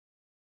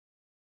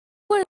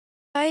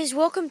Guys,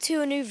 welcome to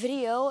a new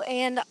video,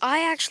 and I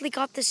actually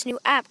got this new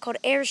app called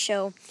Air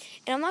Show,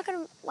 and I'm not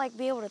gonna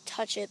be able to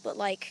touch it, but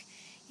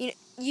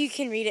you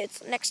can read it.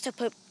 It's next to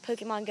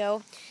Pokemon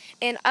Go,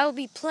 and I will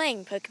be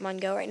playing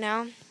Pokemon Go right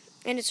now,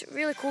 and it's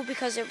really cool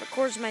because it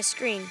records my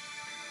screen.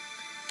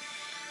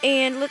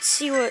 And let's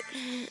see what.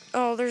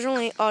 Oh, there's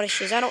only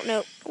Odysseys. I don't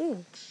know.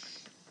 Ooh,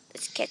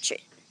 let's catch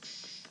it.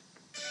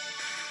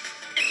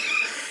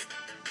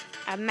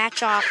 A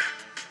match off.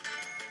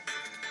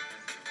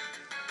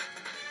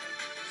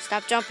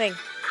 Stop jumping.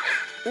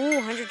 Ooh,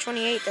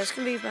 128. That's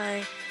going to be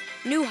my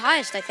new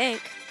highest, I think.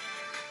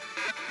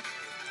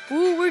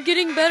 Ooh, we're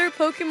getting better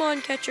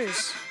Pokemon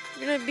catchers.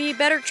 We're going to be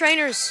better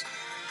trainers.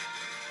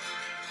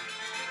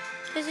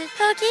 This is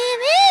Pokemon,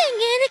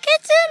 gonna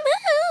catch some.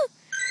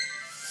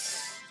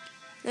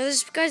 Now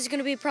this guy's going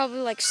to be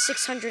probably like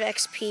 600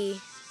 XP.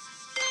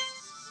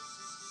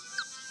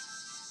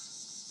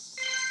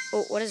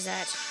 Oh, what is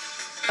that?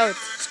 Oh,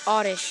 it's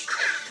Oddish.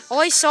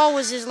 All I saw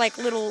was his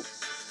little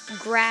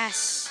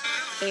grass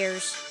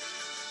hairs.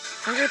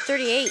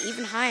 138,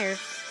 even higher.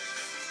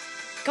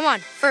 Come on,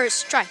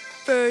 first try.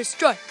 First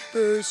try.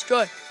 First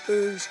try.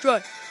 First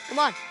try. Come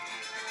on.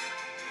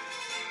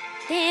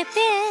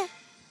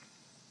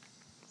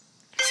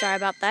 Sorry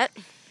about that.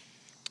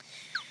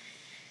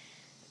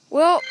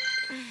 Well,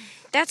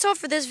 that's all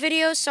for this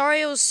video.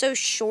 Sorry it was so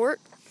short.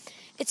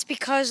 It's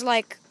because,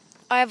 I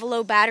have a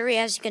low battery,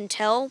 as you can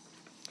tell.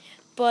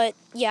 But,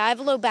 yeah, I have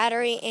a low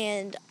battery,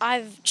 and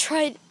I've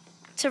tried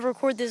to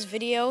record this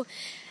video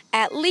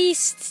at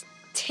least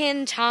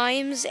 10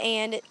 times,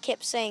 and it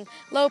kept saying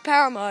low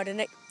power mode,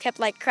 and it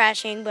kept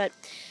crashing, but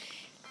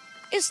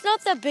it's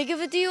not that big of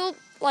a deal.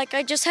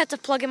 I just had to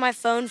plug in my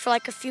phone for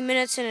a few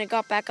minutes, and it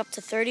got back up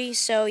to 30.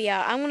 So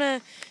yeah, I'm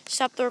gonna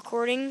stop the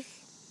recording,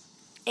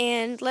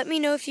 and let me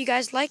know if you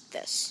guys like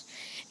this,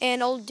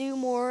 and I'll do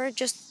more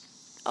just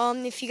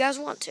if you guys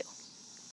want to.